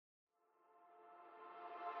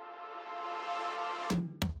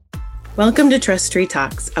Welcome to Trust Tree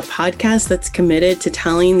Talks, a podcast that's committed to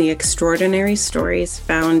telling the extraordinary stories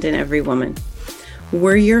found in every woman.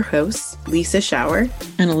 We're your hosts, Lisa Schauer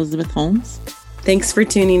and Elizabeth Holmes. Thanks for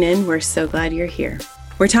tuning in. We're so glad you're here.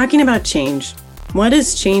 We're talking about change. What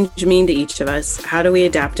does change mean to each of us? How do we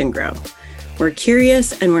adapt and grow? We're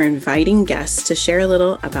curious and we're inviting guests to share a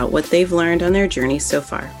little about what they've learned on their journey so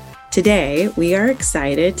far. Today, we are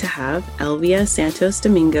excited to have Elvia Santos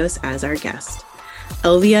Domingos as our guest.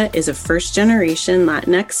 Elvia is a first-generation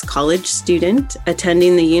Latinx college student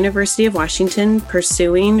attending the University of Washington,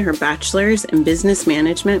 pursuing her bachelor's in business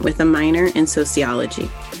management with a minor in sociology.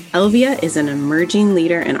 Elvia is an emerging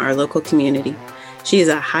leader in our local community. She is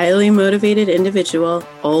a highly motivated individual,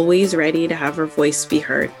 always ready to have her voice be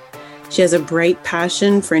heard. She has a bright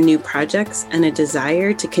passion for new projects and a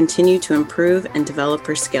desire to continue to improve and develop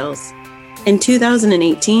her skills. In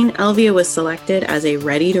 2018, Elvia was selected as a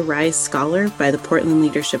Ready to Rise Scholar by the Portland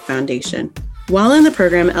Leadership Foundation. While in the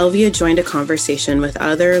program, Elvia joined a conversation with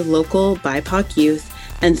other local BIPOC youth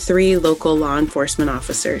and 3 local law enforcement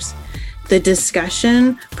officers. The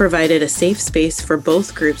discussion provided a safe space for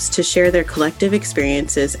both groups to share their collective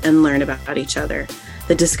experiences and learn about each other.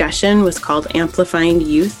 The discussion was called Amplifying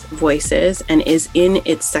Youth Voices and is in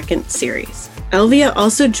its second series. Elvia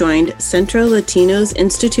also joined Centro Latino's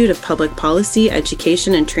Institute of Public Policy,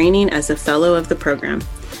 Education, and Training as a fellow of the program.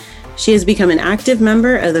 She has become an active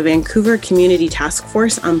member of the Vancouver Community Task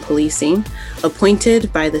Force on Policing,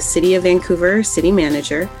 appointed by the City of Vancouver City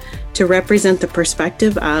Manager to represent the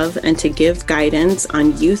perspective of and to give guidance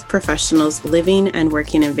on youth professionals living and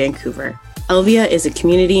working in Vancouver. Elvia is a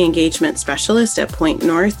community engagement specialist at Point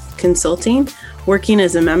North Consulting, working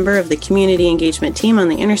as a member of the community engagement team on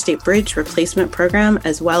the Interstate Bridge Replacement Program,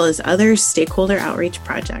 as well as other stakeholder outreach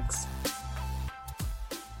projects.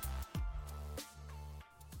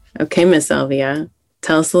 Okay, Miss Elvia,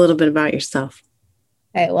 tell us a little bit about yourself.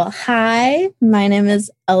 All right, well, hi, my name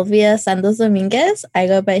is Elvia Santos Dominguez. I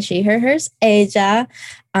go by she, her, hers, ella.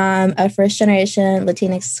 I'm a first-generation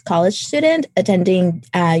Latinx college student attending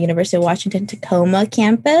University of Washington Tacoma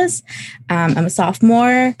campus. I'm a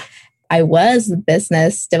sophomore. I was the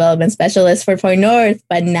business development specialist for Point North,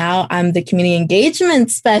 but now I'm the community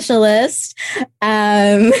engagement specialist.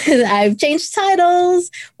 I've changed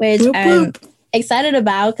titles, which I'm excited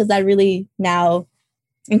about because that really now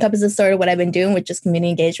encompasses sort of what I've been doing, which is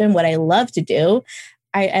community engagement, what I love to do.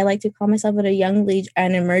 I like to call myself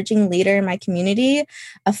an emerging leader in my community,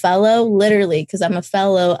 a fellow, literally, because I'm a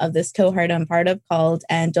fellow of this cohort I'm part of called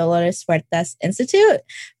Dolores Huertas Institute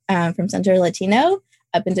from Centro Latino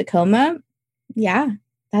up in Tacoma. Yeah,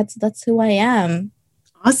 that's who I am.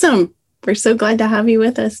 Awesome. We're so glad to have you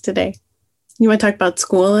with us today. You want to talk about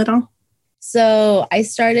school at all? So I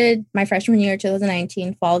started my freshman year,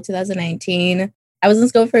 2019, fall 2019. I was in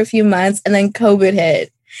school for a few months and then COVID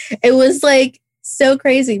hit. It was like so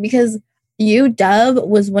crazy because UW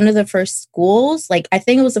was one of the first schools, like I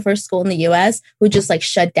think it was the first school in the US who just like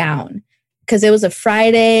shut down because it was a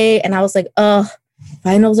Friday and I was like, oh,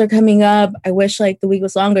 finals are coming up. I wish like the week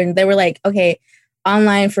was longer. And they were like, okay,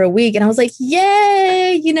 online for a week. And I was like,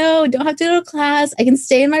 yay, don't have to go to class. I can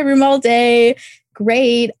stay in my room all day.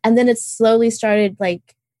 Great. And then it slowly started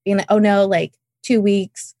like being like, oh no, like 2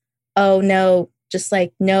 weeks. Oh no, just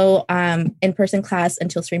like no in-person class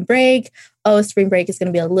until spring break. Oh, spring break is going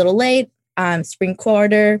to be a little late. Spring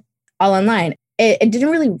quarter, all online. It didn't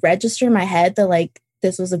really register in my head that like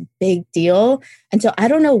this was a big deal until I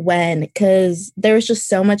don't know when, because there was just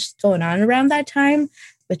so much going on around that time,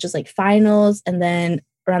 which is like finals. And then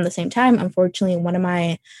around the same time, unfortunately, one of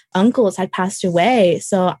my uncles had passed away.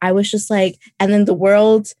 So I was just like, and then the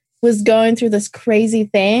world was going through this crazy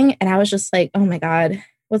thing. And I was just like, oh my God,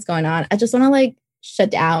 what's going on? I just want to like shut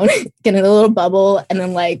down, get in a little bubble, and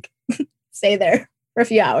then like stay there for a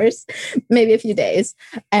few hours, maybe a few days.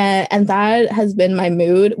 And that has been my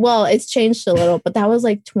mood. Well, it's changed a little, but that was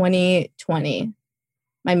like 2020,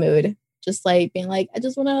 my mood. Just like being like, I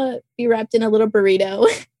just want to be wrapped in a little burrito,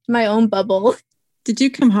 my own bubble. Did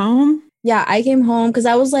you come home? Yeah, I came home because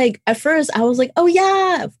I was like, at first I was like, oh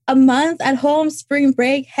yeah, a month at home, spring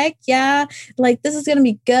break. Heck yeah. Like, this is going to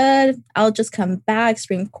be good. I'll just come back,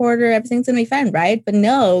 spring quarter, everything's going to be fine, right? But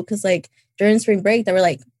no, because like during spring break, they were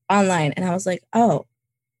like online. And I was like, oh,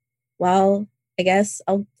 well, I guess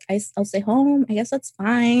I'll stay home. I guess that's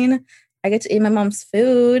fine. I get to eat my mom's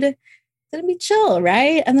food. It's going to be chill,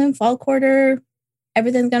 right? And then fall quarter,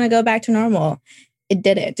 everything's going to go back to normal. It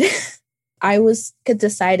didn't. I was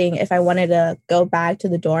deciding if I wanted to go back to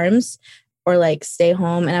the dorms or like stay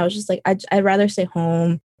home. And I was just like, I'd rather stay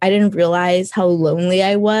home. I didn't realize how lonely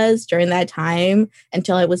I was during that time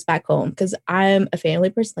until I was back home, because I'm a family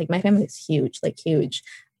person. Like, my family is huge, like huge.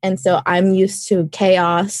 And so I'm used to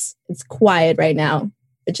chaos. It's quiet right now,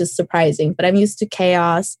 which is surprising, but I'm used to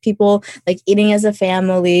chaos, people like eating as a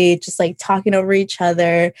family, just like talking over each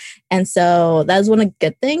other. And so that was one of the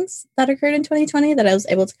good things that occurred in 2020, that I was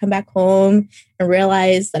able to come back home and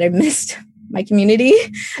realize that I missed my community.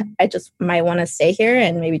 I just might want to stay here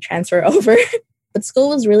and maybe transfer over. But school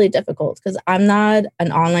was really difficult because I'm not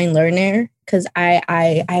an online learner, because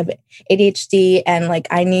I have ADHD, and like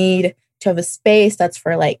I need to have a space that's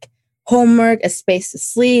for like homework, a space to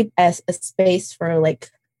sleep, as a space for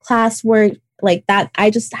like classwork, like that. I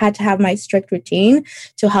just had to have my strict routine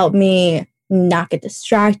to help me not get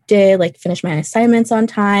distracted, like finish my assignments on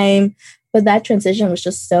time. But that transition was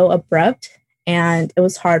just so abrupt, and it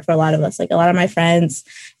was hard for a lot of us. Like, a lot of my friends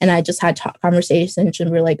and I just had conversations,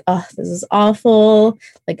 and we were like, oh, this is awful.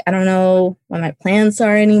 Like, I don't know what my plans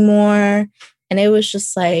are anymore. And it was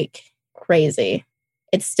just like crazy.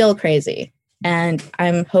 It's still crazy. And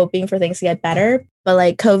I'm hoping for things to get better. But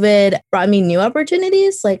like, COVID brought me new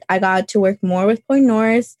opportunities. Like, I got to work more with Point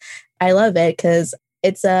North. I love it because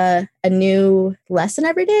it's a new lesson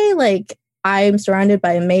every day. Like, I'm surrounded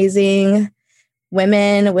by amazing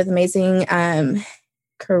women with amazing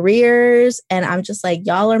careers. And I'm just like,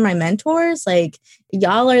 y'all are my mentors. Like,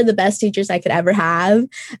 y'all are the best teachers I could ever have.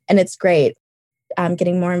 And it's great. I'm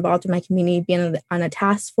getting more involved in my community, being on a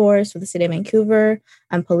task force with the city of Vancouver.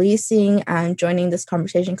 I'm policing. I'm joining this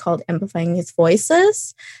conversation called Amplifying Youth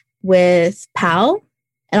Voices with PAL.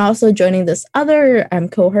 And also joining this other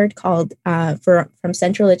cohort called from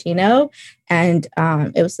Central Latino. And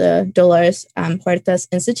it was the Dolores Huertas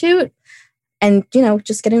Institute. And, you know,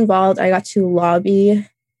 just get involved. I got to lobby.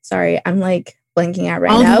 Sorry, I'm like blanking out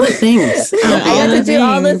right now. All the things. I got to do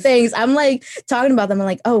all the things. I'm like talking about them. I'm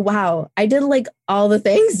like, oh, wow. I did like all the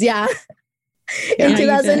things. Yeah. In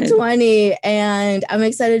 2020. And I'm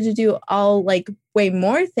excited to do all like way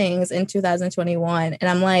more things in 2021. And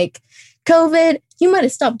I'm like, COVID, you might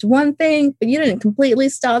have stopped one thing, but you didn't completely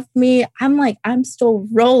stop me. I'm like, I'm still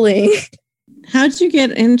rolling. How'd you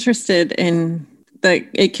get interested in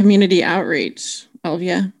the community outreach,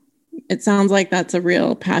 Olivia? It sounds like that's a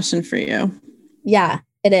real passion for you. Yeah,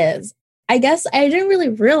 it is. I guess I didn't really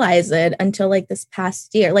realize it until like this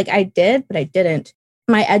past year. Like, I did, but I didn't.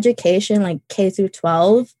 My education, like K through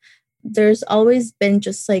 12, there's always been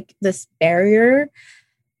just like this barrier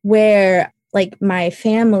where like my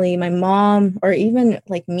family, my mom, or even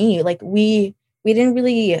like me, like we didn't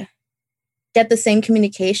really get the same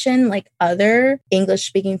communication like other English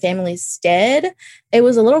speaking families did. It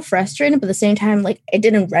was a little frustrating, but at the same time, like it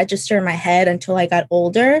didn't register in my head until I got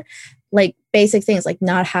older. Like basic things like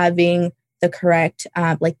not having the correct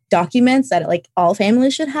like documents that like all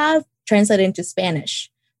families should have translated into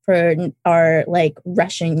Spanish for our like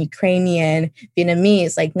Russian, Ukrainian,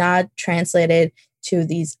 Vietnamese, like not translated to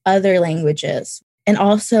these other languages. And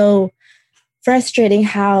also frustrating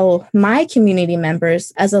how my community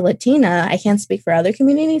members, as a Latina, I can't speak for other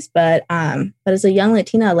communities, but as a young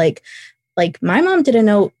Latina, like my mom didn't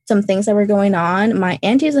know some things that were going on. My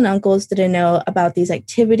aunties and uncles didn't know about these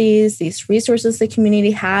activities, these resources the community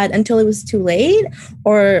had until it was too late,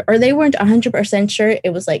 or they weren't 100% sure it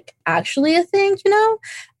was like actually a thing, you know?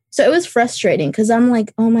 So it was frustrating because I'm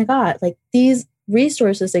like, oh my God, like these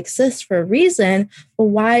resources exist for a reason, but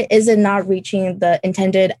why is it not reaching the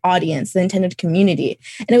intended audience, the intended community?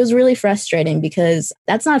 And it was really frustrating because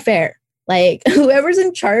that's not fair. Like, whoever's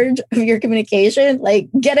in charge of your communication, like,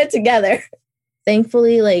 get it together.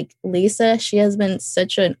 Thankfully, like Lisa, she has been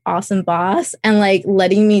such an awesome boss and like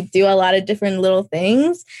letting me do a lot of different little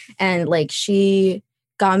things. And like she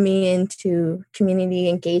got me into community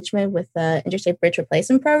engagement with the Interstate Bridge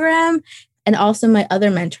Replacement Program. And also my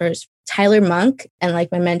other mentors, Tyler Monk, and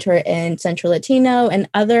like my mentor in Central Latino, and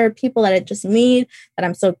other people that I just meet that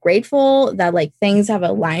I'm so grateful that like things have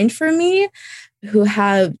aligned for me, who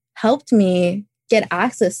have helped me get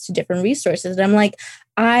access to different resources. And I'm like,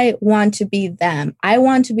 I want to be them. I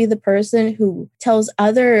want to be the person who tells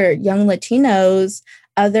other young Latinos,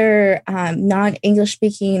 other non-English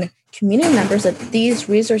speaking community members that these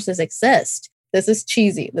resources exist. This is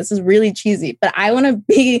cheesy. This is really cheesy, but I want to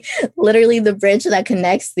be literally the bridge that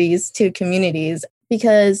connects these two communities,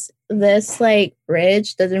 because this like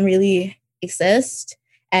bridge doesn't really exist.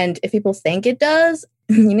 And if people think it does,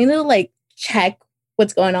 you need to like check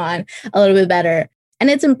what's going on a little bit better. And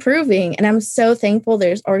it's improving. And I'm so thankful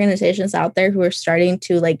there's organizations out there who are starting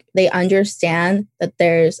to like, they understand that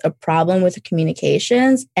there's a problem with the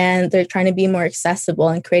communications and they're trying to be more accessible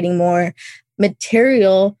and creating more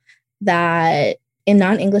material that in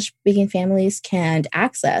non-English speaking families can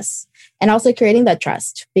access, and also creating that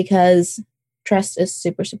trust, because trust is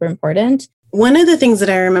super, super important. One of the things that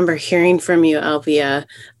I remember hearing from you, Elvia,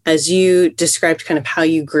 as you described kind of how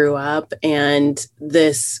you grew up and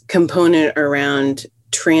this component around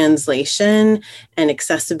translation and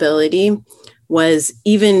accessibility, was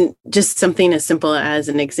even just something as simple as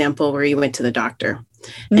an example where you went to the doctor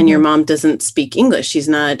and your mom doesn't speak English. She's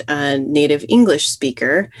not a native English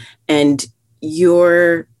speaker, and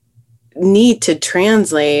your need to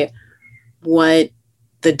translate what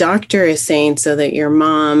the doctor is saying so that your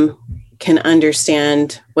mom can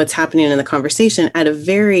understand what's happening in the conversation at a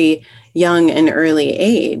very young and early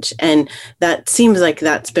age. And that seems like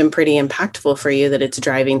that's been pretty impactful for you, that it's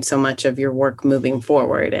driving so much of your work moving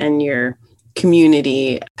forward and your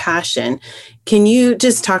community passion. Can you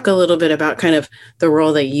just talk a little bit about kind of the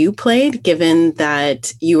role that you played, given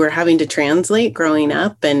that you were having to translate growing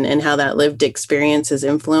up, and how that lived experience has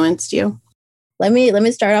influenced you? Let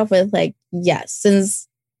me start off with, like, yes, since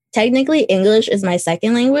technically English is my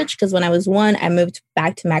second language, because when I was 1, I moved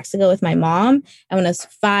back to Mexico with my mom. And when I was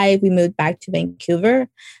 5, we moved back to Vancouver.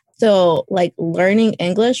 So like learning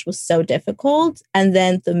English was so difficult. And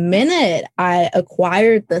then the minute I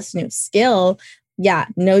acquired this new skill, yeah,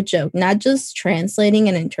 no joke, not just translating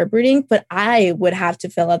and interpreting, but I would have to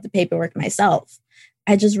fill out the paperwork myself.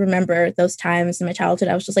 I just remember those times in my childhood.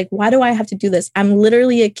 I was just like, why do I have to do this? I'm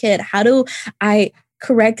literally a kid. How do I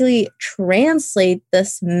correctly translate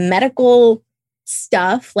this medical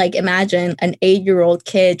stuff? Like, imagine an 8-year-old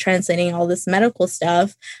kid translating all this medical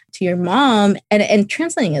stuff to your mom. And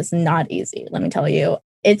translating is not easy, let me tell you.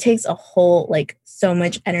 It takes a whole, like, so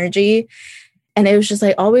much energy. And it was just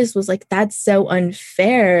like, always was like, that's so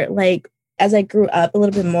unfair. Like, as I grew up a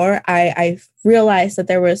little bit more, I realized that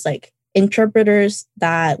there was like interpreters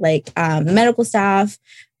that like medical staff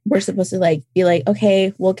were supposed to like be like,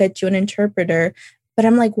 okay, we'll get you an interpreter. But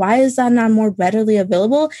I'm like, why is that not more readily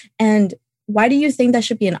available? And why do you think that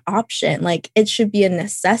should be an option? Like, it should be a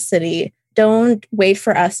necessity. Don't wait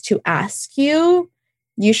for us to ask you.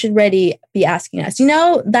 You should already be asking us,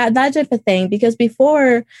 that type of thing. Because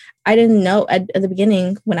before, I didn't know at the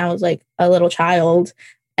beginning, when I was like a little child,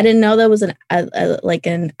 I didn't know that was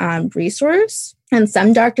an resource. And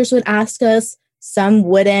some doctors would ask us, some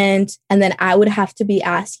wouldn't. And then I would have to be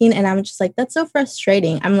asking. And I'm just like, that's so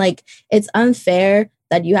frustrating. I'm like, it's unfair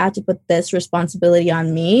that you have to put this responsibility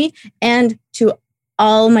on me and to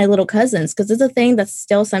all my little cousins. Because it's a thing that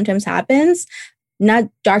still sometimes happens. Not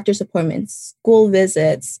doctor's appointments, school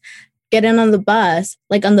visits, getting on the bus.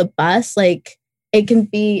 Like on the bus, like it can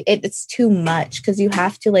be, it's too much because you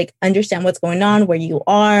have to like understand what's going on, where you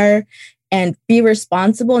are, and be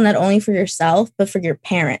responsible not only for yourself, but for your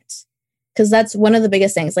parents. Because that's one of the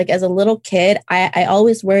biggest things. Like as a little kid, I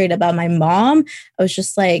always worried about my mom. I was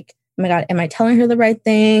just like, oh my God, am I telling her the right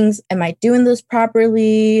things? Am I doing this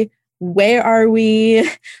properly? Where are we?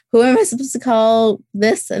 Who am I supposed to call?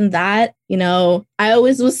 This and that. I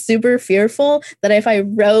always was super fearful that if I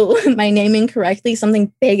wrote my name incorrectly,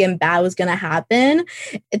 something big and bad was going to happen.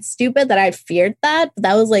 It's stupid that I feared that. But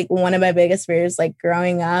that was like one of my biggest fears, like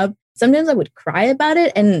growing up. Sometimes I would cry about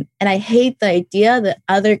it. And I hate the idea that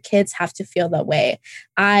other kids have to feel that way.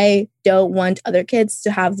 I don't want other kids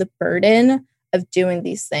to have the burden of doing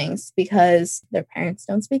these things because their parents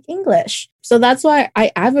don't speak English. So that's why I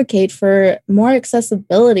advocate for more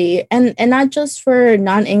accessibility and not just for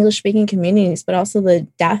non-English speaking communities, but also the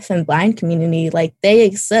deaf and blind community. Like they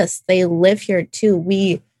exist. They live here too.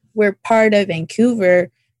 We're part of Vancouver.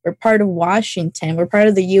 We're part of Washington. We're part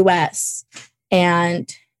of the US. And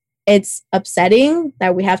it's upsetting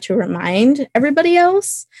that we have to remind everybody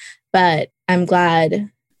else, but I'm glad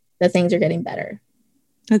that things are getting better.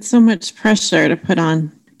 That's so much pressure to put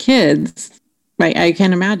on kids. Right? I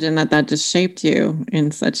can imagine that just shaped you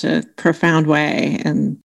in such a profound way.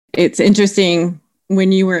 And it's interesting,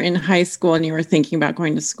 when you were in high school and you were thinking about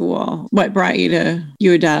going to school, what brought you to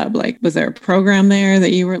UW? Like, was there a program there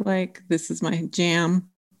that you were like, this is my jam?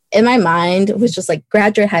 In my mind, it was just like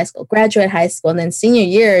graduate high school. And then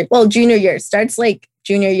junior year starts like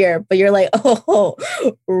junior year, but you're like, oh,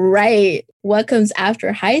 right. What comes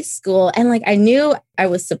after high school? And like, I knew I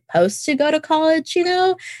was supposed to go to college,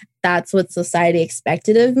 that's what society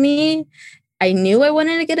expected of me. I knew I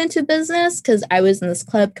wanted to get into business because I was in this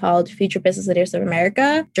club called Future Business Leaders of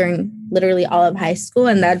America during literally all of high school.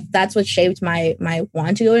 And that's what shaped my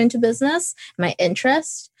want to go into business, my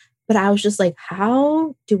interest. But I was just like,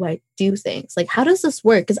 how do I do things? Like, how does this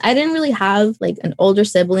work? Because I didn't really have like an older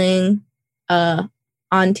sibling,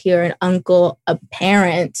 auntie or an uncle, a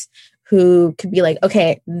parent who could be like,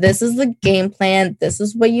 okay, this is the game plan. This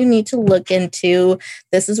is what you need to look into.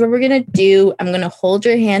 This is what we're going to do. I'm going to hold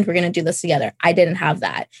your hand. We're going to do this together. I didn't have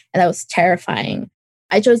that. And that was terrifying.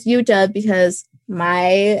 I chose UW because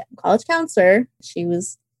my college counselor, she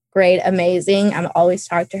was great, amazing. I'm always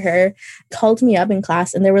talk to her, called me up in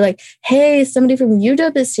class and they were like, hey, somebody from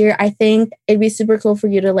UW is here. I think it'd be super cool for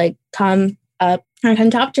you to like come up and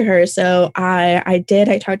come talk to her. So I did.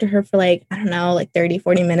 I talked to her for like, I don't know, like 30,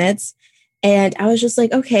 40 minutes. And I was just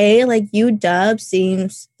like, okay, like UW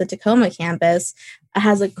seems the Tacoma campus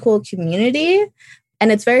has a cool community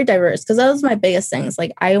and it's very diverse because that was my biggest things.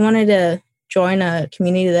 Like I wanted to join a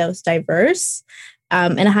community that was diverse.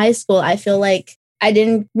 In high school, I feel like I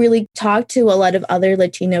didn't really talk to a lot of other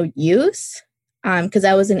Latino youth because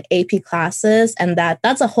I was in AP classes and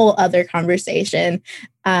that's a whole other conversation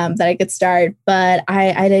that I could start. But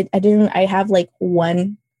I have like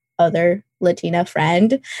one other Latina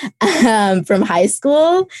friend from high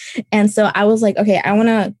school. And so I was like, okay, I want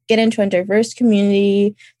to get into a diverse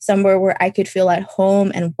community, somewhere where I could feel at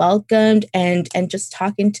home and welcomed. And just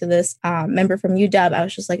talking to this member from UW, I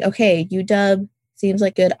was just like, okay, UW seems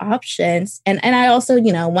like good options. And I also,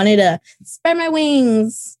 wanted to spread my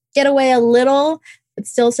wings, get away a little, but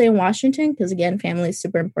still stay in Washington because again, family is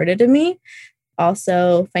super important to me.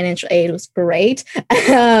 Also, financial aid was great.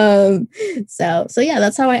 So yeah,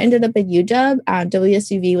 that's how I ended up at UW.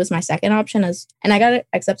 WSUV was my second option, and I got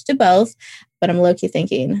accepted to both. But I'm low-key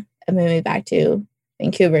thinking of moving back to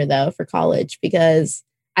Vancouver though for college because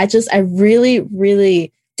I really,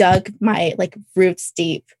 really dug my like roots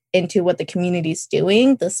deep into what the community's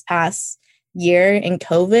doing this past year in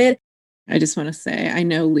COVID. I just want to say, I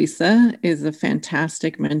know Lisa is a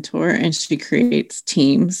fantastic mentor and she creates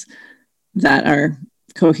teams that are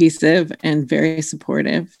cohesive and very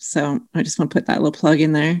supportive. So I just want to put that little plug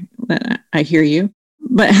in there that I hear you.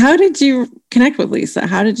 But how did you connect with Lisa?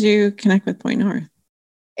 How did you connect with Point North?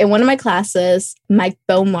 In one of my classes, Mike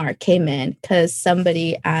Bomar came in because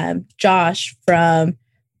somebody, Josh from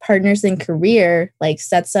Partners in Career, like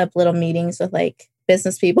sets up little meetings with like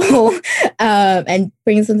business people and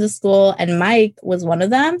brings them to school. And Mike was one of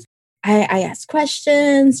them. I asked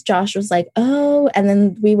questions. Josh was like, oh, and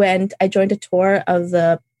then I joined a tour of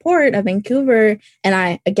the port of Vancouver. And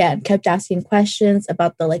I, again, kept asking questions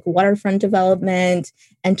about the like waterfront development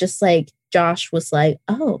and just like, Josh was like,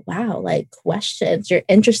 oh, wow, like questions, you're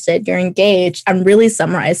interested, you're engaged. I'm really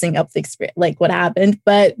summarizing up the experience, like what happened,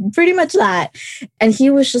 but pretty much that. And he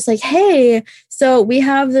was just like, hey, so we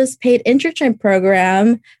have this paid internship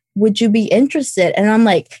program. Would you be interested? And I'm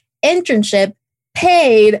like, internship?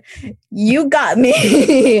 Paid, you got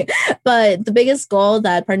me. But the biggest goal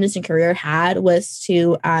that Partners in Career had was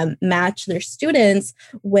to match their students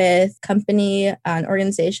with an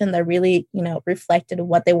organization that really, reflected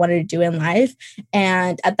what they wanted to do in life.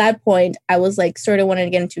 And at that point, I was like, sort of wanted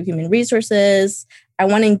to get into human resources. I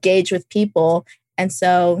want to engage with people. And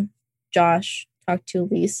so Josh talked to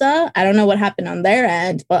Lisa. I don't know what happened on their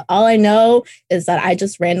end, but all I know is that I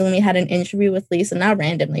just randomly had an interview with Lisa, not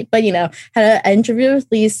randomly, but had an interview with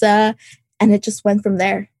Lisa and it just went from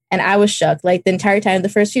there. And I was shook. Like the entire time, the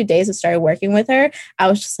first few days I started working with her, I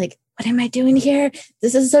was just like, what am I doing here?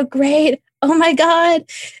 This is so great. Oh my God.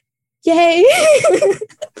 Yay.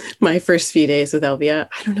 My first few days with Elvia,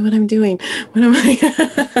 I don't know what I'm doing. What am I?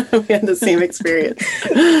 We had the same experience.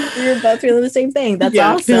 We were both feeling the same thing. That's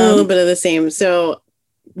awesome. A little bit of the same. So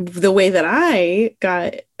the way that I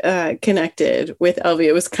got connected with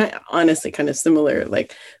Elvia was honestly kind of similar,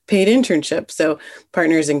 like paid internship. So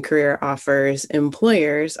Partners in Career offers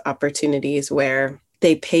employers opportunities where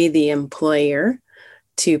they pay the employer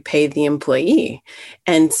to pay the employee.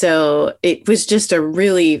 And so it was just a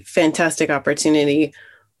really fantastic opportunity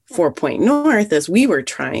for Point North as we were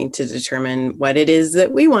trying to determine what it is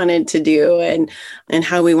that we wanted to do and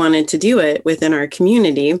how we wanted to do it within our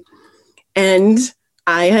community. And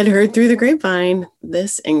I had heard through the grapevine,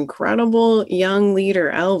 this incredible young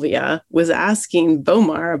leader, Elvia, was asking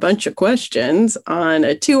Bomar a bunch of questions on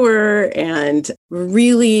a tour and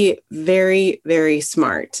really very, very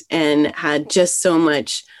smart and had just so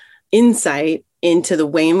much insight into the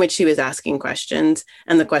way in which she was asking questions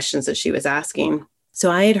and the questions that she was asking. So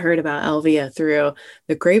I had heard about Elvia through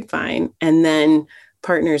the grapevine, and then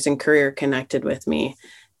Partners in Career connected with me.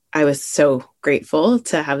 I was so grateful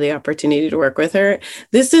to have the opportunity to work with her.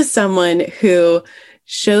 This is someone who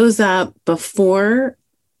shows up before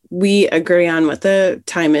we agree on what the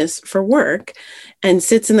time is for work and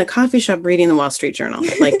sits in the coffee shop reading the Wall Street Journal.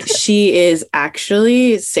 Like she is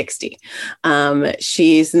actually 60.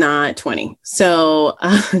 She's not 20. So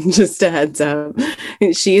just a heads up,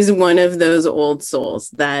 she's one of those old souls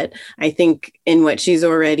that I think in what she's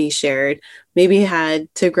already shared, maybe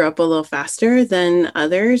had to grow up a little faster than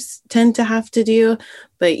others tend to have to do,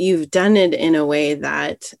 but you've done it in a way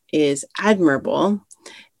that is admirable.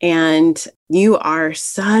 And you are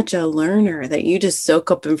such a learner that you just soak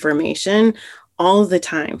up information all the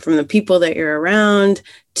time, from the people that you're around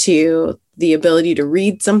to the ability to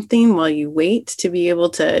read something while you wait to be able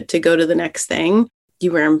to go to the next thing.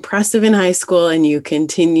 You were impressive in high school and you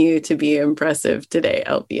continue to be impressive today,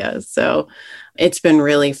 Elvia. So it's been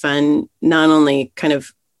really fun, not only kind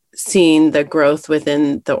of seeing the growth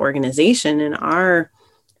within the organization and our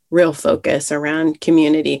real focus around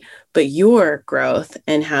community, but your growth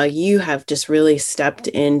and how you have just really stepped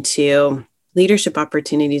into leadership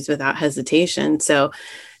opportunities without hesitation. So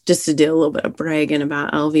just to do a little bit of bragging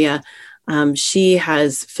about Elvia, she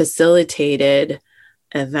has facilitated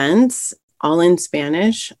events all in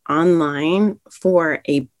Spanish online for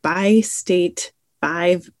a bi-state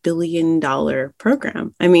 $5 billion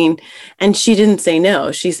program. I mean, and she didn't say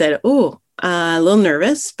no. She said, "Oh, a little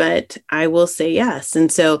nervous, but I will say yes."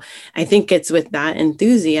 And so I think it's with that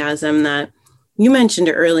enthusiasm that you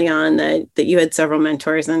mentioned early on that you had several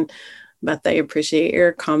mentors, and Beth, I appreciate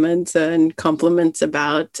your comments and compliments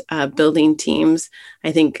about building teams.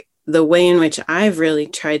 I think the way in which I've really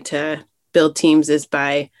tried to build teams is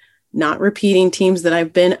by not repeating teams that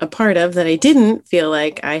I've been a part of that I didn't feel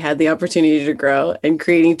like I had the opportunity to grow, and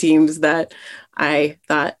creating teams that I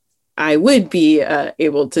thought I would be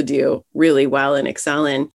able to do really well and excel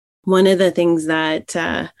in. One of the things that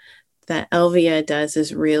Elvia does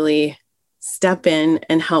is really step in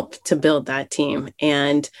and help to build that team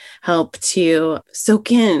and help to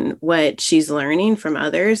soak in what she's learning from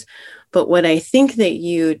others. But what I think that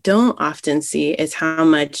you don't often see is how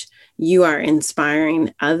much you are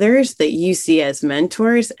inspiring others that you see as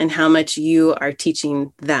mentors and how much you are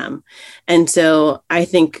teaching them. And so I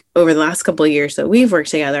think over the last couple of years that we've worked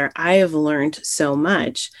together, I have learned so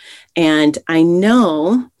much. And I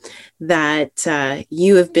know that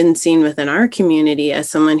you have been seen within our community as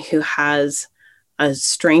someone who has a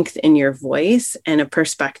strength in your voice and a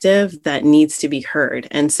perspective that needs to be heard.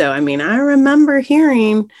 And so, I mean, I remember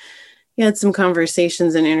hearing you had some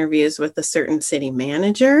conversations and interviews with a certain city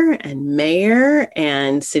manager and mayor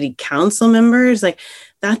and city council members. Like,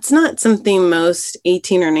 that's not something most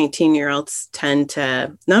 18 or 19-year-olds tend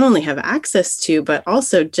to not only have access to, but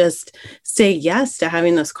also just say yes to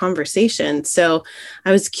having those conversations. So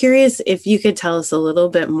I was curious if you could tell us a little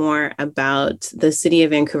bit more about the City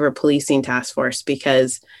of Vancouver Policing Task Force,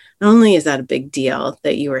 because not only is that a big deal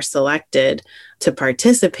that you were selected to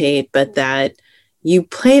participate, but that you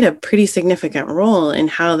played a pretty significant role in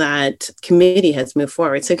how that committee has moved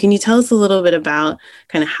forward. So can you tell us a little bit about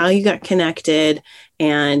kind of how you got connected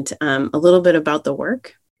and a little bit about the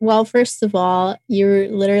work? Well, first of all, you're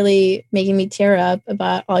literally making me tear up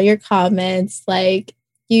about all your comments. Like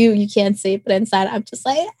you can't see it, but inside I'm just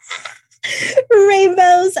like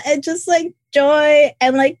rainbows and just like joy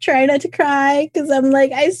and like try not to cry, because I'm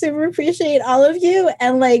like, I super appreciate all of you.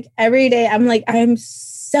 And like every day I'm like, I'm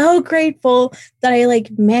so grateful that I like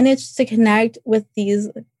managed to connect with these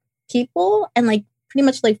people and like pretty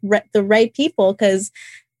much like the right people, because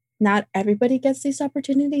not everybody gets these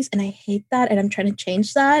opportunities. And I hate that. And I'm trying to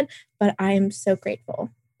change that. But I am so grateful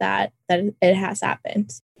that it has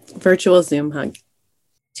happened. Virtual Zoom hug.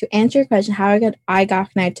 To answer your question, how I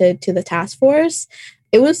got connected to the task force,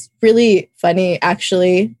 it was really funny,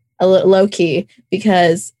 actually, a little low key,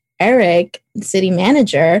 because Eric, the city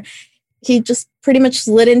manager, he just pretty much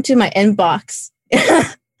slid into my inbox.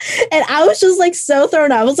 And I was just like so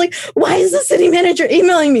thrown out. I was like, why is the city manager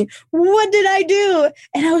emailing me? What did I do?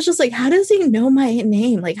 And I was just like, how does he know my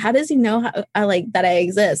name? Like, how does he know how that I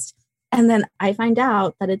exist? And then I find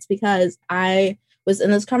out that it's because I was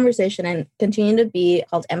in this conversation and continue to be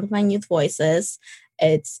called Amplifying Youth Voices.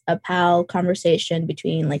 It's a PAL conversation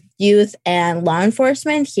between like youth and law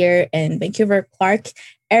enforcement here in Vancouver, Clark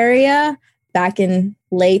area back in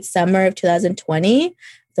late summer of 2020.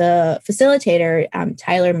 The facilitator,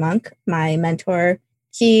 Tyler Monk, my mentor,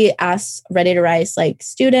 he asked Ready to Rise like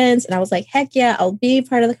students. And I was like, heck yeah, I'll be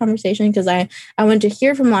part of the conversation, because I want to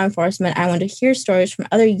hear from law enforcement. I want to hear stories from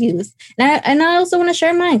other youth. And I also want to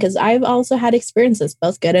share mine, because I've also had experiences,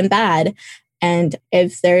 both good and bad. And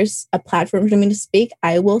if there's a platform for me to speak,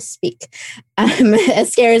 I will speak. I'm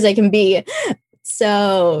as scared as I can be.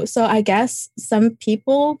 So I guess some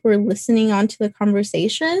people were listening onto the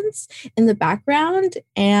conversations in the background,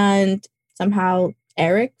 and somehow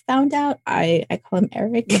Eric found out. I call him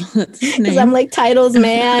Eric because I'm like titles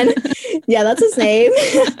man. Yeah, that's his name.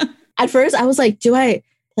 At first I was like, do I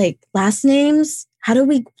like last names? How do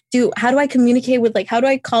I communicate with, like, how do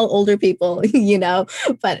I call older people,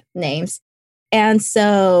 but names. And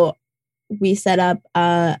so we set up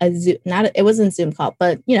a Zoom, it wasn't Zoom call,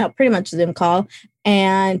 but, pretty much Zoom call,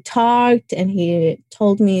 and talked. And he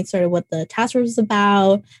told me sort of what the task force was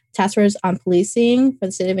about, task force on policing for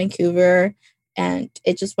the city of Vancouver. And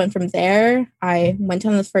it just went from there. I went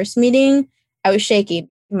on the first meeting. I was shaky.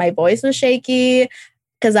 My voice was shaky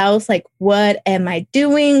because I was like, what am I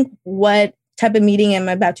doing? What type of meeting am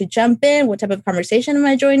I about to jump in? What type of conversation am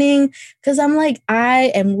I joining? Because I'm like,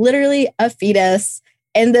 I am literally a fetus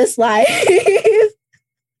in this life.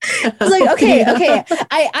 I was like, okay.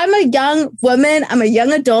 I'm a young woman. I'm a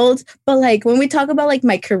young adult. But like when we talk about like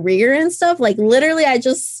my career and stuff, like literally I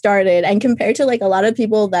just started. And compared to like a lot of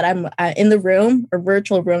people that I'm in the room or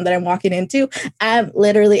virtual room that I'm walking into, I'm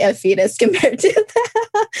literally a fetus compared to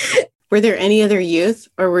that. Were there any other youth,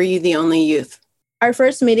 or were you the only youth? Our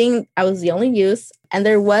first meeting, I was the only youth, and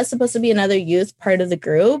there was supposed to be another youth part of the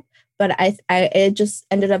group, but it just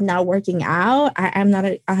ended up not working out. I'm not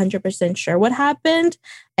 100% sure what happened.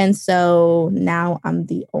 And so now I'm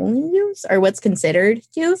the only youth, or what's considered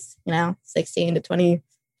youth, 16 to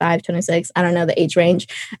 25, 26. I don't know the age range.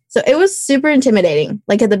 So it was super intimidating.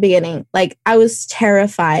 Like at the beginning, like I was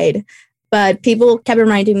terrified, but people kept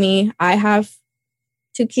reminding me, I have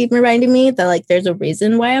to keep reminding me that like there's a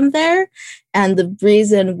reason why I'm there. And the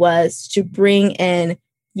reason was to bring in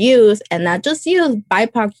youth, and not just youth,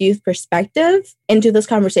 BIPOC youth perspective into this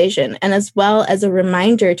conversation. And as well as a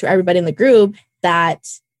reminder to everybody in the group that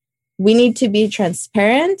we need to be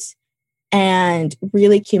transparent and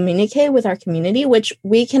really communicate with our community, which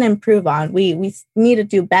we can improve on. We need to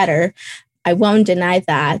do better. I won't deny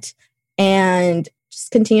that. And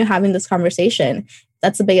just continue having this conversation.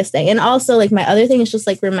 That's the biggest thing. And also like my other thing is just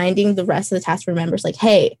like reminding the rest of the task force members, like,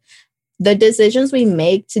 hey, the decisions we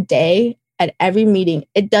make today at every meeting,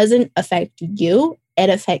 it doesn't affect you. It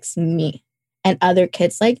affects me and other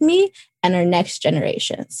kids like me and our next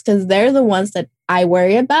generations, because they're the ones that I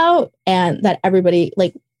worry about, and that everybody,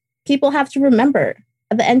 like, people have to remember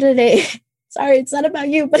at the end of the day, sorry, it's not about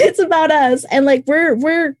you, but it's about us. And like,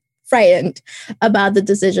 we're frightened about the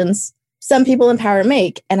decisions some people in power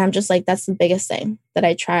make. And I'm just like, that's the biggest thing that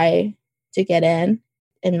I try to get in.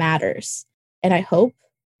 It matters. And I hope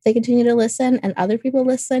they continue to listen and other people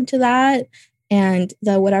listen to that, and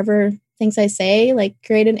the whatever things I say, like,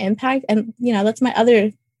 create an impact. And, that's my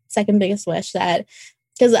other second biggest wish, that,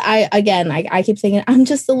 because I keep thinking I'm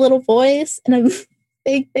just a little voice in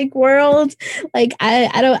a big world. Like,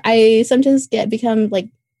 I sometimes become like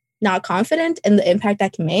not confident in the impact I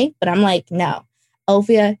can make, but I'm like, no,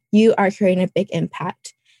 Elvia, you are creating a big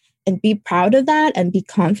impact, and be proud of that and be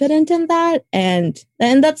confident in that. And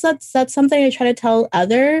that's something I try to tell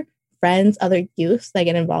other friends, other youth that I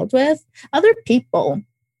get involved with, other people.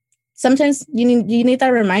 Sometimes you need that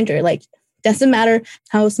reminder. Like, doesn't matter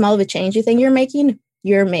how small of a change you think you're making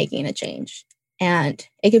a change. And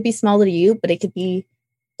it could be small to you, but it could be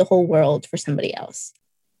the whole world for somebody else.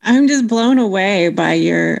 I'm just blown away by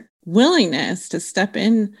your willingness to step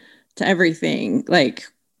in to everything. Like,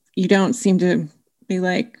 you don't seem to be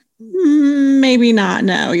like, maybe not.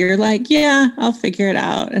 No, you're like, yeah, I'll figure it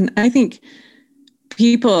out. And I think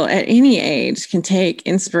people at any age can take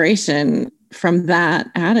inspiration from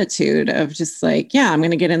that attitude of just like, yeah, I'm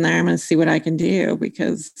going to get in there. I'm going to see what I can do,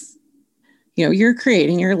 because, you're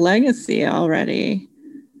creating your legacy already.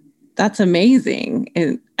 That's amazing.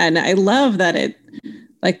 And I love that it,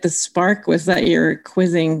 like, the spark was that you're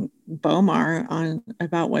quizzing Bomar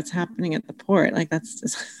about what's happening at the port. Like,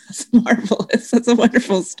 that's marvelous. That's a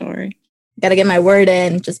wonderful story. Got to get my word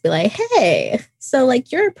in, just be like, hey, so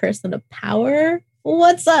like, you're a person of power.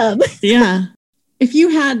 What's up? Yeah. If you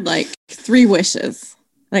had like 3 wishes,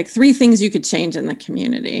 like 3 things you could change in the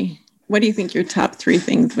community, what do you think your top 3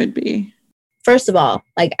 things would be? First of all,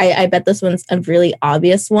 like, I bet this one's a really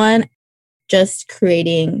obvious one. Just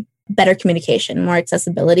creating better communication, more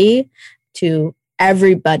accessibility to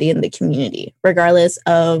everybody in the community, regardless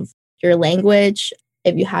of your language,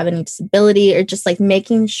 if you have any disability, or just like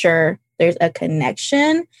making sure there's a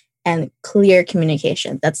connection and clear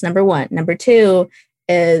communication. That's number 1. Number 2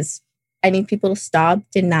 is I need people to stop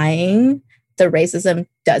denying the racism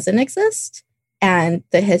doesn't exist and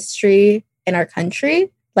the history in our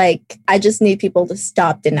country. Like, I just need people to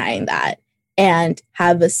stop denying that and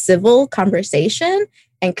have a civil conversation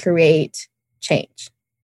and create change.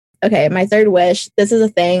 Okay, my third wish, this is a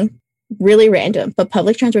thing, really random, but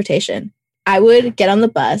public transportation. I would get on the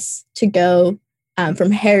bus to go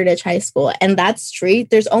from Heritage High School, and that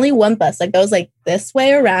street, there's only one bus that goes like this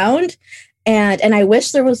way around. And I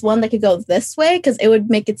wish there was one that could go this way, because it would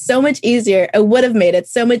make it so much easier. It would have made it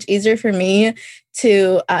so much easier for me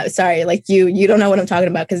to, sorry, like you don't know what I'm talking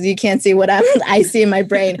about because you can't see what I see in my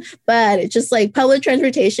brain. But it's just like public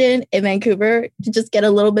transportation in Vancouver to just get a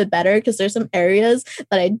little bit better, because there's some areas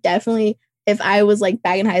that I definitely, if I was like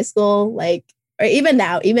back in high school, like, or even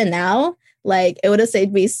now, like it would have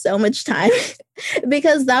saved me so much time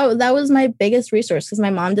because that was my biggest resource, because my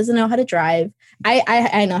mom doesn't know how to drive.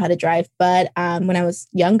 I know how to drive, but when I was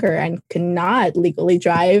younger and could not legally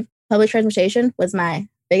drive, public transportation was my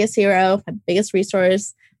biggest hero, my biggest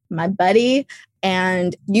resource, my buddy.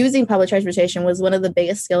 And using public transportation was one of the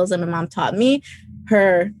biggest skills that my mom taught me.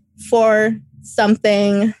 Her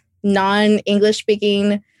 4-something non-English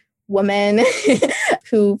speaking woman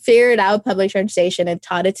who figured out public transportation and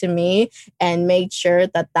taught it to me and made sure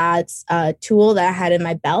that that's a tool that I had in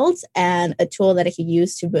my belt and a tool that I could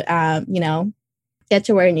use to, get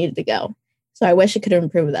to where I needed to go. So I wish I could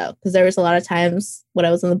improve that, because there was a lot of times when I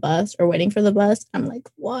was on the bus or waiting for the bus, I'm like,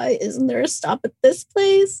 why isn't there a stop at this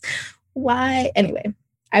place? Why? Anyway,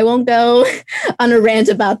 I won't go on a rant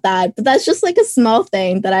about that, but that's just like a small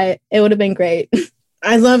thing that it would have been great.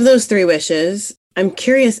 I love those 3 wishes. I'm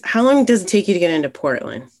curious, how long does it take you to get into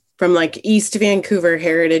Portland from like East Vancouver,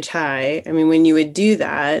 Heritage High? I mean, when you would do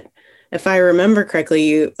that, if I remember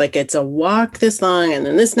correctly, it's a walk this long and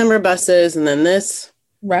then this number of buses and then this.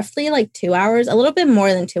 Roughly like 2 hours, a little bit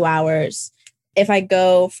more than 2 hours. If I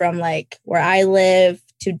go from like where I live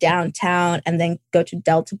to downtown and then go to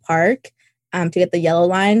Delta Park to get the Yellow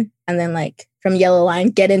Line, and then like from Yellow Line,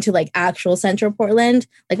 get into like actual central Portland,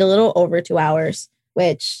 like a little over 2 hours,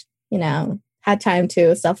 which, had time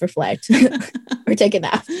to self-reflect or take a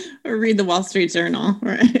nap or read the Wall Street Journal.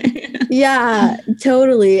 Right. Yeah,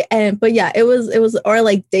 totally. But yeah, it was, or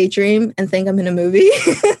like daydream and think I'm in a movie.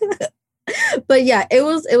 But yeah, it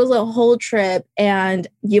was a whole trip. And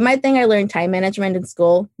you might think I learned time management in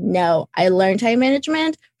school. No, I learned time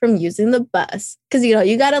management from using the bus. Because,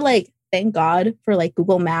 you got to like, thank God for like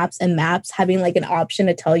Google Maps and Maps having like an option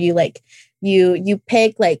to tell you like you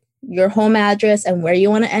pick like your home address and where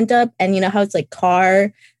you want to end up. And you know how it's like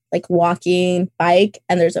car, like walking, bike,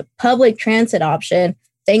 and there's a public transit option.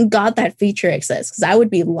 Thank God that feature exists, because I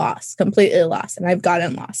would be lost, completely lost. And I've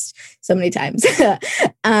gotten lost so many times.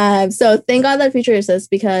 So thank God that feature exists,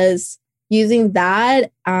 because using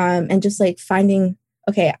that and just like finding,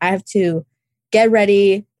 okay, I have to get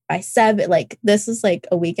ready by 7. Like this is like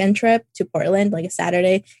a weekend trip to Portland, like a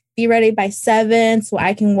Saturday. Be ready by 7 so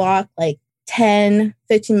I can walk like 10,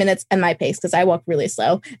 15 minutes at my pace, because I walk really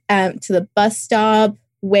slow, to the bus stop,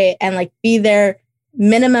 wait, and like be there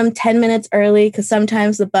minimum 10 minutes early, because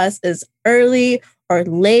sometimes the bus is early or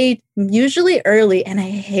late, usually early. And I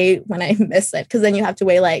hate when I miss it, because then you have to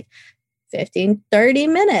wait like 15, 30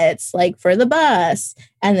 minutes like for the bus,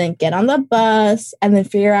 and then get on the bus and then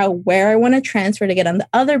figure out where I want to transfer to get on the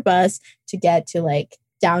other bus to get to like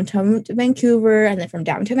downtown to Vancouver, and then from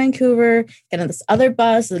downtown Vancouver, get on this other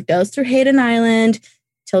bus that goes through Hayden Island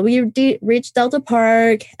till we reach Delta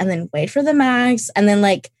Park, and then wait for the max. And then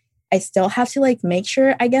like, I still have to like make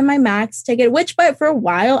sure I get my max ticket, but for a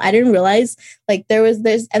while I didn't realize like there's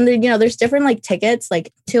different like tickets,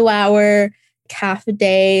 like 2 hour, half a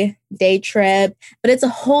day trip, but it's a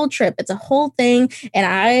whole trip. It's a whole thing.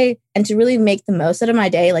 And to really make the most out of my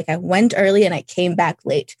day, like I went early and I came back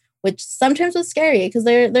late, which sometimes was scary, because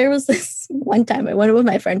there was this one time I went with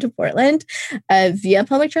my friend to Portland via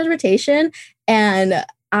public transportation, and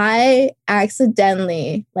I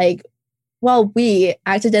accidentally we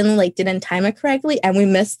accidentally didn't time it correctly, and we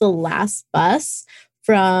missed the last bus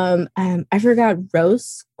from I forgot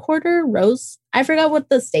I forgot what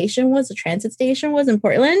the station was, the transit station was in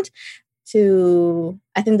Portland, to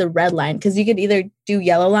I think the Red Line, because you could either do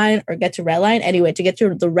Yellow Line or get to Red Line. Anyway, to get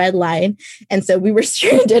to the Red Line, and so we were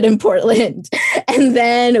stranded in Portland, and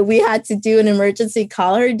then we had to do an emergency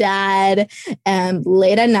call her dad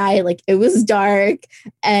late at night, like it was dark,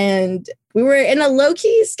 and we were in a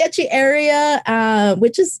low-key sketchy area,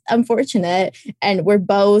 which is unfortunate, and we're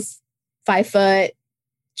both 5 foot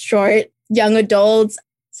short young adults.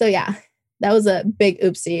 So yeah, that was a big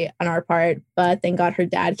oopsie on our part, but thank God her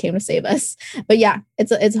dad came to save us. But yeah,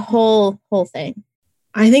 it's a whole thing.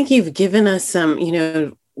 I think you've given us some,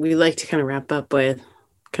 we like to kind of wrap up with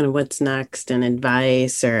kind of what's next and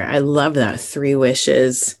advice, or I love that 3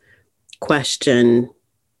 wishes question.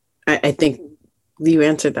 I think you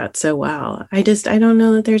answered that so well. I don't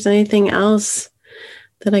know that there's anything else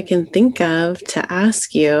that I can think of to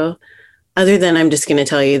ask you, other than I'm just going to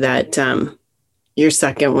tell you that your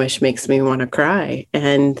second wish makes me want to cry.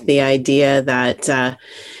 And the idea that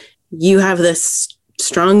you have this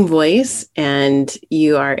strong voice and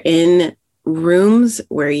you are in rooms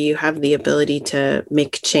where you have the ability to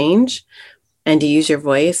make change and to use your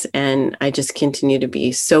voice. And I just continue to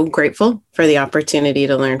be so grateful for the opportunity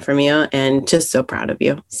to learn from you and just so proud of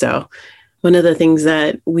you. So one of the things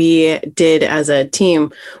that we did as a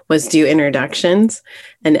team was do introductions,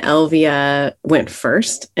 and Elvia went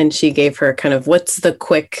first, and she gave her kind of what's the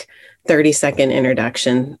quick 30-second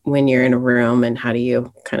introduction when you're in a room, and how do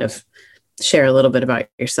you kind of share a little bit about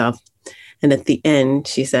yourself. And at the end,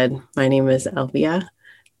 she said, "My name is Elvia.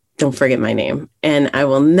 Don't forget my name." And I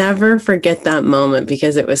will never forget that moment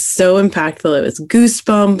because it was so impactful. It was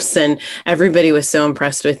goosebumps and everybody was so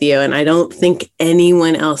impressed with you. And I don't think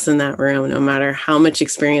anyone else in that room, no matter how much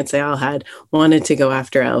experience they all had, wanted to go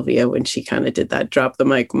after Elvia when she kind of did that drop the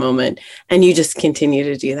mic moment. And you just continue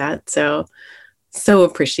to do that. So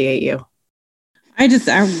appreciate you. I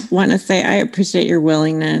want to say I appreciate your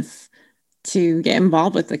willingness to get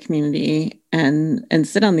involved with the community and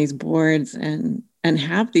sit on these boards and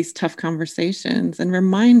have these tough conversations and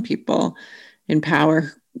remind people in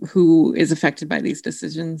power who is affected by these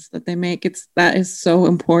decisions that they make. That is so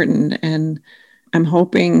important. And I'm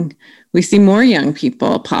hoping we see more young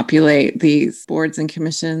people populate these boards and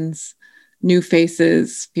commissions, new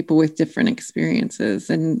faces, people with different experiences,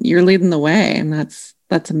 and you're leading the way. And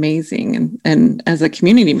that's amazing. And as a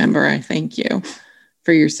community member, I thank you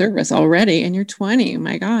for your service already. And you're 20.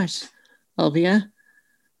 My gosh, Elvia.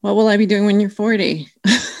 What will I be doing when you're 40?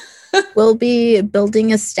 We'll be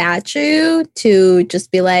building a statue to just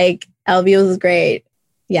be like, Elvia was great.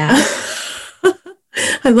 Yeah.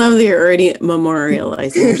 I love that you're already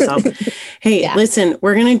memorializing yourself. Hey, Listen,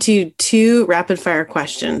 we're going to do 2 rapid fire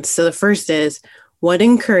questions. So the first is, what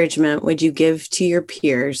encouragement would you give to your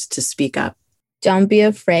peers to speak up? Don't be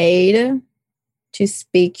afraid to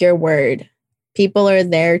speak your word. People are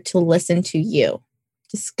there to listen to you.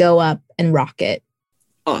 Just go up and rock it.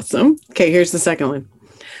 Awesome. Okay, here's the second one.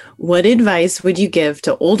 What advice would you give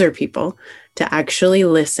to older people to actually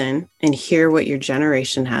listen and hear what your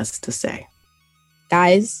generation has to say?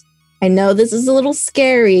 Guys, I know this is a little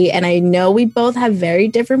scary, and I know we both have very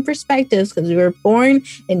different perspectives because we were born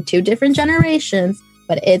in 2 different generations,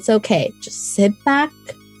 but it's okay. Just sit back,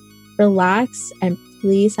 relax, and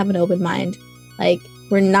please have an open mind. Like,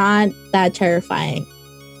 we're not that terrifying.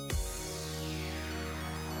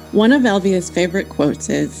 One of Elvia's favorite quotes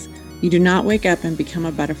is, "You do not wake up and become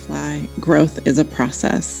a butterfly. Growth is a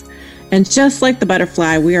process." And just like the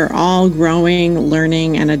butterfly, we are all growing,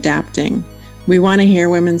 learning, and adapting. We want to hear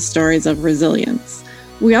women's stories of resilience.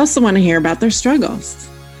 We also want to hear about their struggles.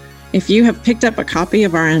 If you have picked up a copy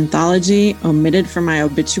of our anthology, Omitted from My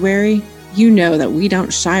Obituary, you know that we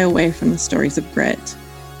don't shy away from the stories of grit.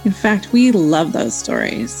 In fact, we love those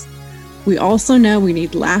stories. We also know we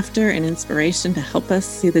need laughter and inspiration to help us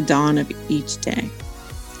see the dawn of each day.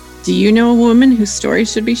 Do you know a woman whose story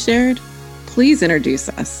should be shared? Please introduce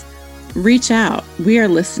us. Reach out. We are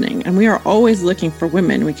listening, and we are always looking for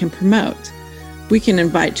women we can promote. We can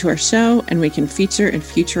invite to our show, and we can feature in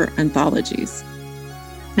future anthologies.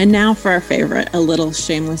 And now for our favorite, a little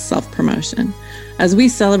shameless self-promotion. As we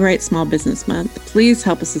celebrate Small Business Month, please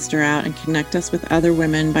help a sister out and connect us with other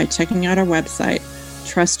women by checking out our website,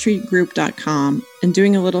 TrustTreeGroup.com, and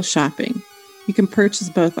doing a little shopping. You can purchase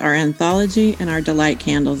both our anthology and our Delight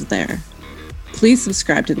candles there. Please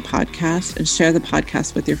subscribe to the podcast and share the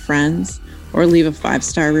podcast with your friends, or leave a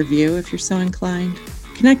 5-star review if you're so inclined.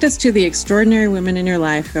 Connect us to the extraordinary women in your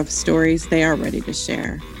life who have stories they are ready to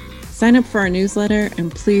share. Sign up for our newsletter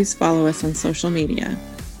and please follow us on social media.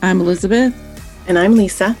 I'm Elizabeth. And I'm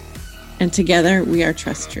Lisa. And together we are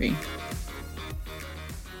Trust Tree.